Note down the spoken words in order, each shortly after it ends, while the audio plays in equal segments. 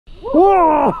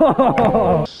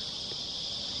Whoa!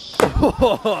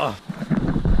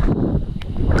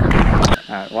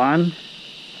 Alright, 1,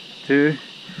 2,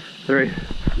 3.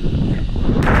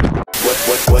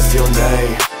 What's your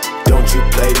name? Don't you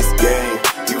play this game?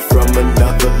 You from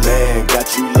another land,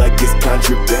 got you like it's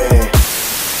contraband.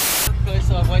 First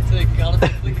time, wait till the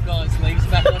guy's leaves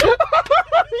back on.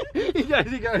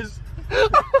 He goes.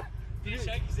 Did he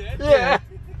shake his head? Yeah.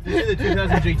 Did you see the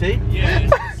 2000 GT? Yeah.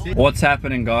 What's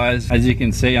happening, guys? As you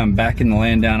can see, I'm back in the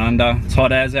land down under. It's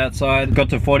hot as outside.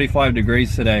 Got to 45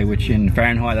 degrees today, which in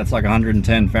Fahrenheit, that's like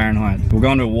 110 Fahrenheit. We're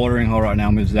going to a watering hole right now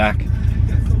with Zach.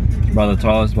 Brother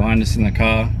Tyler's behind us in the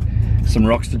car. Some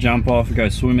rocks to jump off, go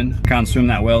swimming. Can't swim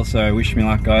that well, so wish me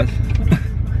luck, guys.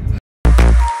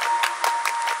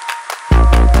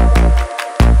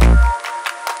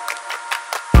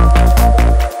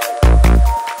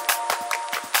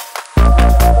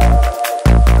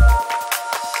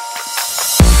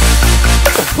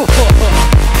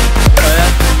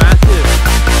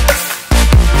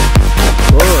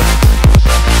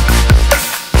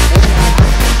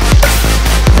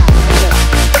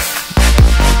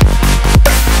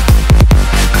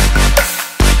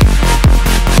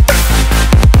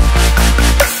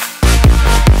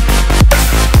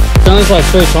 It's like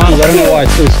 3 times, I don't know why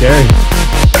it's so scary.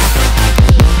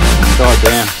 God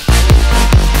damn.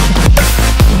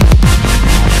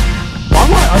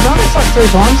 I've done this like 3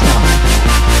 times now.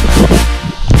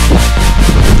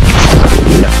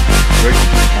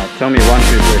 Tell me 1, 2,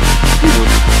 3.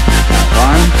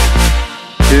 1,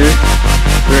 2,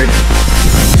 3.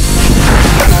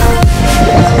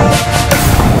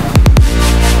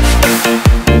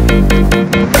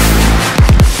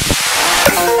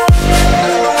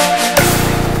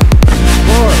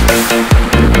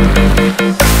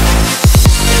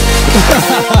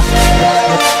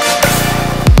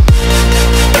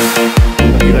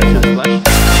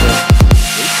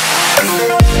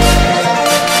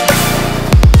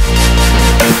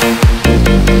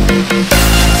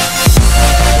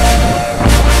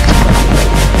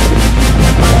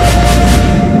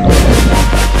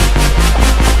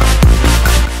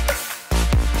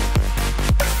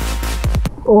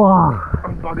 Oh,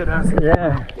 I'm buggered ass.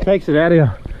 Yeah, takes it out of you.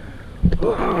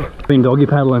 Been doggy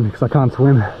paddling because I can't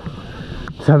swim.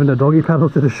 Just having to doggy paddle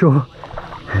to the shore.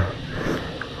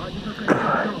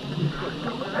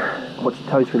 Watch your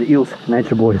toes for the eels.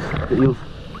 Nature boys. The eels.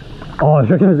 Oh, I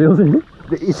reckon there's eels in here?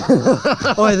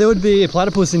 Oh, there would be a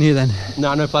platypus in here then.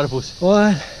 No, no platypus.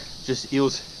 What? Just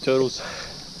eels, turtles,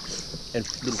 and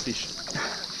little fish.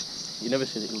 You never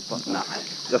see the eels, but nah.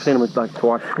 I've seen them like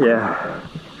twice. Yeah.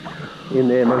 In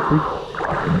there mostly.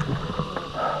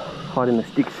 Hiding the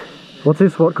sticks. What's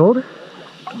this? What called?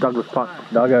 Douglas Park.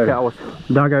 Duggo. Towers.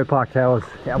 Duggo Park Towers.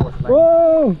 Towers, mate.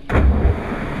 Whoa!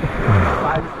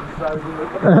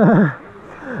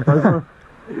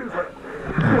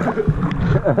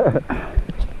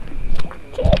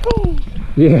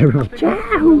 Yeah, bro.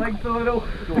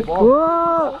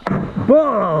 Whoa!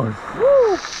 Balls!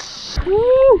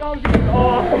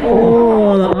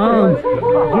 Oh, the arms!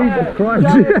 Jesus Christ!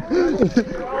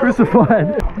 Crucified!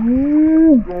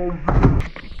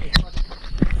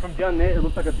 From down there, it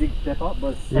looks like a big step up,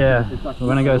 but yeah, we're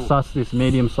gonna go suss this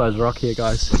medium-sized rock here,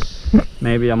 guys.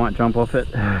 Maybe I might jump off it.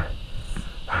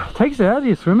 Takes it out of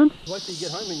you swimming. Wait till you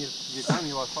get home and you're done,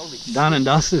 you're like, holy. Done and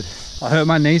dusted. I hurt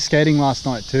my knee skating last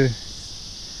night too.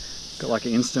 Got like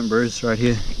an instant bruise right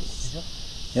here.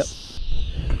 Yep.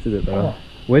 It's a bit better. Oh.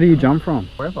 Where do you jump from?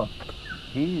 Wherever.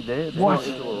 Here, there. Just what? not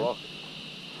into a rock.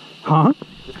 Huh?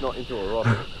 Just not into a rock.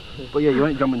 But yeah, you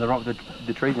won't jump in the rock, the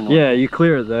trees in the yeah, you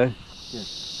clear it though. Yeah.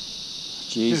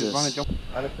 Jesus. Dude, run and jump.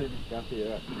 I don't see this jump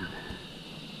here.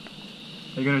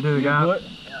 Are you gonna do the gap?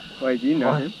 Wait, do you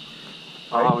know him?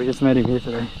 Oh, we just met him here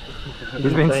today.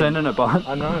 He's been sending a butt.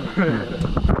 I know.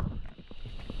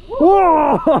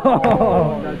 Whoa!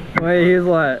 Wait, he's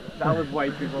like, that was way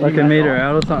too like a meter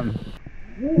out or something.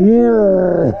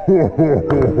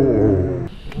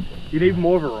 You need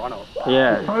more of a runner.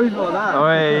 Yeah. Pose like that.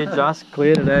 Oh, he just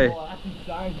cleared today. Oh, that's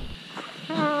insane.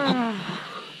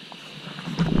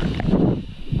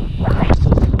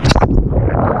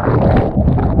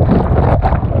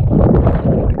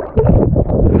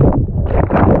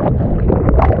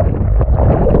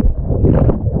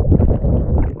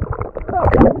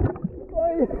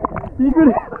 You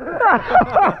could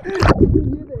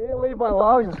leave my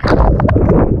lungs.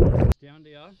 Down to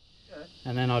you,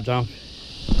 and then I'll jump.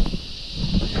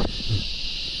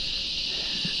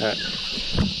 Alright.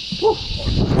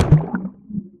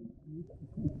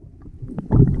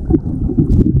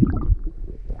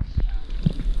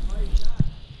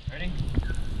 Ready?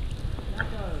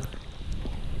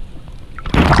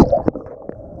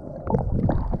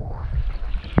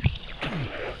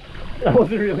 That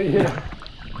wasn't really it. How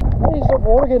do you stop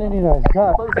water getting in those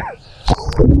cups?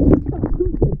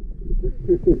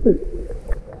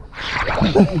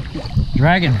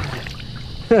 Dragon.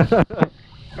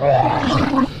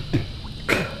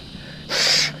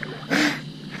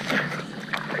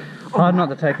 Hard not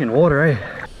to take in water, eh?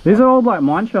 These are old like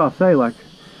mine shafts, eh? Like,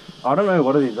 I don't know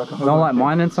what it is. I can't not like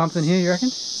mining something here, you reckon?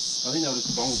 I think that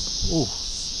was bones. Ooh.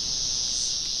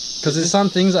 Because there's some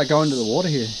things that go into the water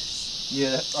here.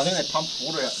 Yeah, I think they pump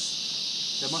water out.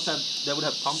 They would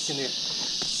have pumps in there.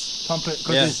 Pump it,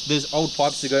 because there's old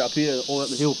pipes that go up here, all up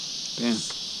the hill. Yeah.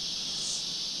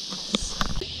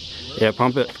 Yeah,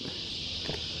 pump it.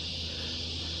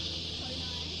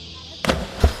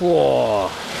 Whoa.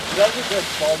 That was a good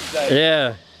bomb day.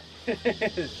 Yeah.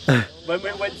 When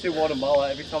we went to Guatemala,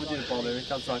 every time we did a bomb, every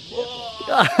time it's like,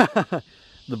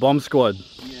 The bomb squad.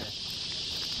 yeah.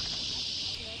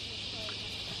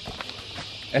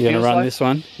 You gonna run this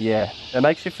one? Yeah. It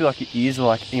makes you feel like your ears are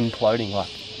like imploding, like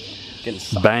getting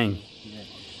sucked. Bang. Yeah.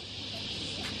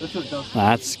 That's what it does.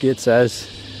 That's skits as.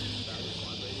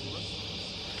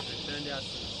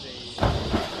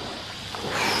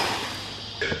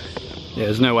 Yeah,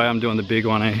 there's no way I'm doing the big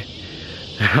one, eh?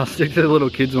 I'll stick to the little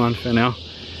kids one for now.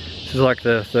 This is like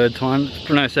the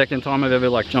second time I've ever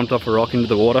like jumped off a rock into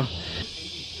the water.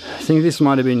 I think this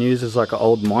might have been used as like an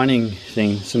old mining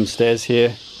thing. Some stairs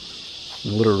here, a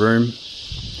little room,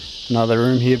 another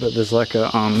room here, but there's like a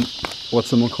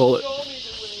whatchamacallit,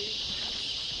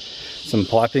 some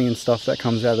piping and stuff that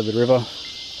comes out of the river.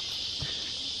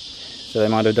 So they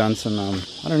might have done some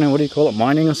I don't know, what do you call it,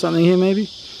 mining or something here maybe?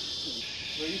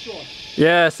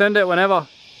 Yeah, send it whenever.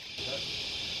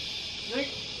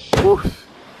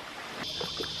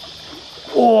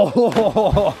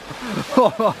 Oh,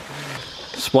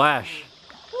 splash.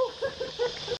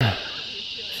 I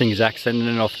think Zac's sending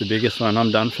it off the biggest one.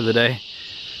 I'm done for the day.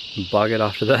 Bug it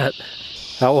after that.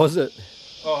 How was it?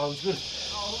 Oh, it was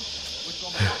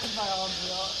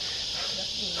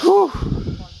Whew.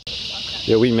 good.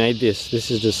 Yeah, we made this.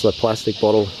 This is just a plastic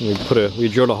bottle. We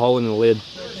drilled a hole in the lid,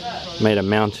 made a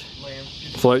mount.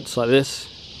 Floats like this.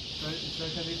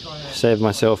 Saved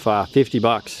myself 50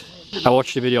 bucks. I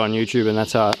watched a video on YouTube and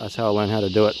that's how I learned how to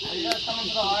do it.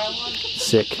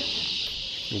 Sick.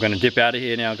 I'm gonna dip out of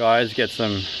here now, guys. Get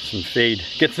some feed.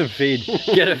 Get some feed.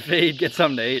 Get a feed. Get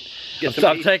something to eat.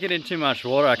 I'm taking in too much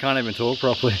water. I can't even talk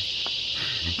properly.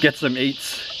 Get some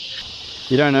eats.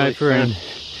 You don't know if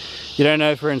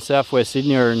we're in Southwest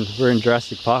Sydney or we're in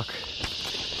Jurassic Park.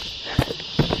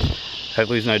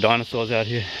 Hopefully there's no dinosaurs out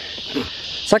here.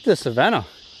 It's like the savannah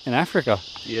in Africa.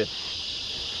 Yeah.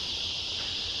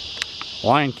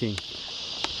 Lion King.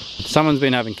 Someone's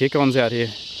been having kick-ons out here.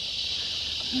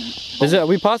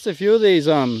 We passed a few of these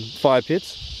fire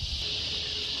pits.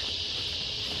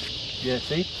 Yeah,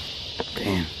 see?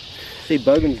 Damn. See,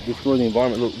 bogans destroy the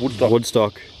environment. Look, Woodstock.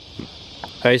 Woodstock.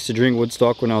 I used to drink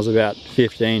Woodstock when I was about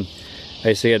 15. I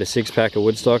used to get a 6-pack of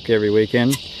Woodstock every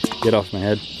weekend. Get off my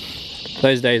head.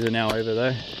 Those days are now over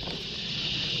though.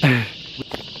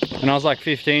 When I was like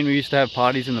 15, we used to have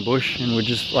parties in the bush and we'd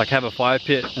just like have a fire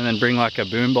pit and then bring like a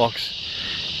boom box,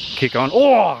 kick on.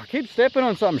 Oh, I keep stepping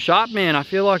on something sharp, man. I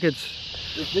feel like it's...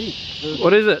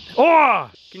 What is it?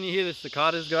 Oh! Can you hear the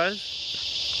cicadas, guys?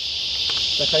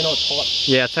 That's how you know it's hot.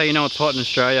 Yeah, that's how you know it's hot in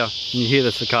Australia. And you hear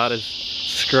the cicadas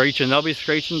screeching. They'll be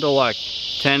screeching till like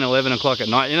 10, 11 o'clock at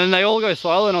night. And then they all go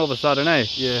silent all of a sudden, eh?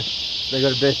 Yeah, they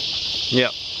go to bed.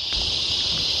 Yep.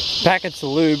 Packets of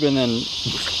lube and then...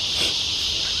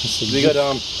 We got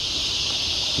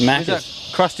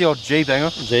Macca's. crusty old G-banger.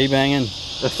 G-banging.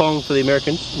 The thong for the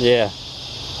Americans. Yeah.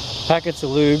 Packets of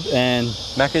lube and...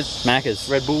 Macca's.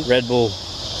 Red Bull. Red Bull.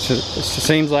 So, it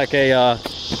seems like a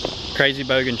crazy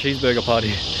bogan cheeseburger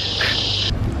party.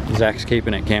 Zac's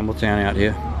keeping it Campbelltown out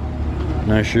here.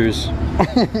 No shoes.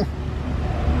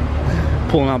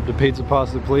 Pulling up the pizza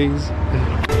pasta, please.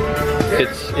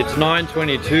 It's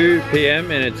 9:22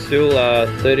 p.m. and it's still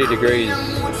 30 degrees,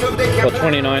 or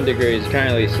 29 degrees,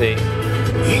 can't really see.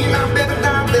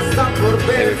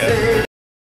 There we go.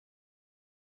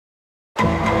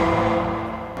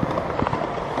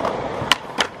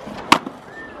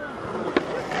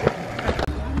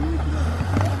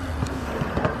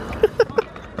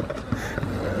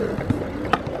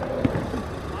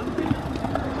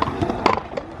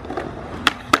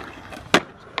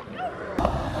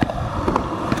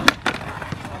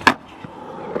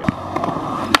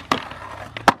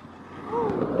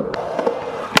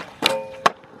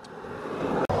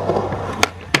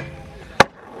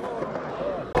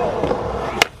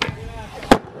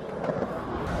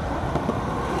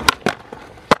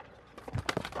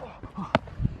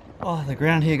 Oh, the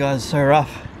ground here, guys, is so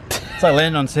rough. It's like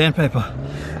landing on sandpaper.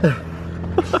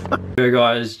 So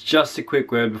guys, just a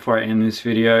quick word before I end this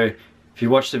video. If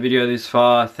you watched the video this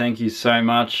far, thank you so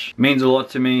much. It means a lot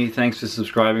to me. Thanks for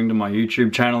subscribing to my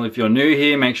YouTube channel. If you're new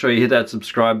here, make sure you hit that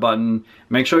subscribe button.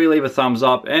 Make sure you leave a thumbs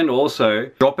up, and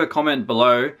also drop a comment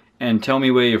below and tell me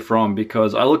where you're from,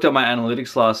 because I looked at my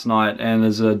analytics last night and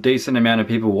there's a decent amount of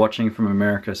people watching from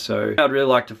America. So I'd really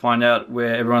like to find out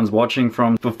where everyone's watching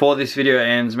from. Before this video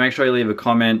ends, make sure you leave a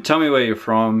comment. Tell me where you're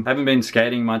from. I haven't been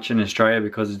skating much in Australia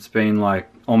because it's been like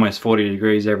almost 40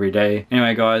 degrees every day.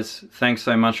 Anyway guys, thanks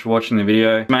so much for watching the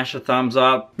video. Smash a thumbs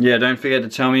up. Yeah, don't forget to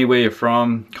tell me where you're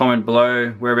from. Comment below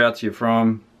whereabouts you're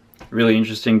from. Really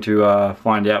interesting to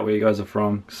find out where you guys are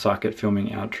from. Suck at filming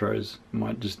outros.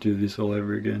 Might just do this all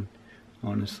over again,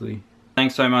 honestly.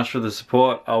 Thanks so much for the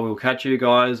support. I will catch you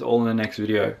guys all in the next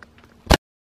video.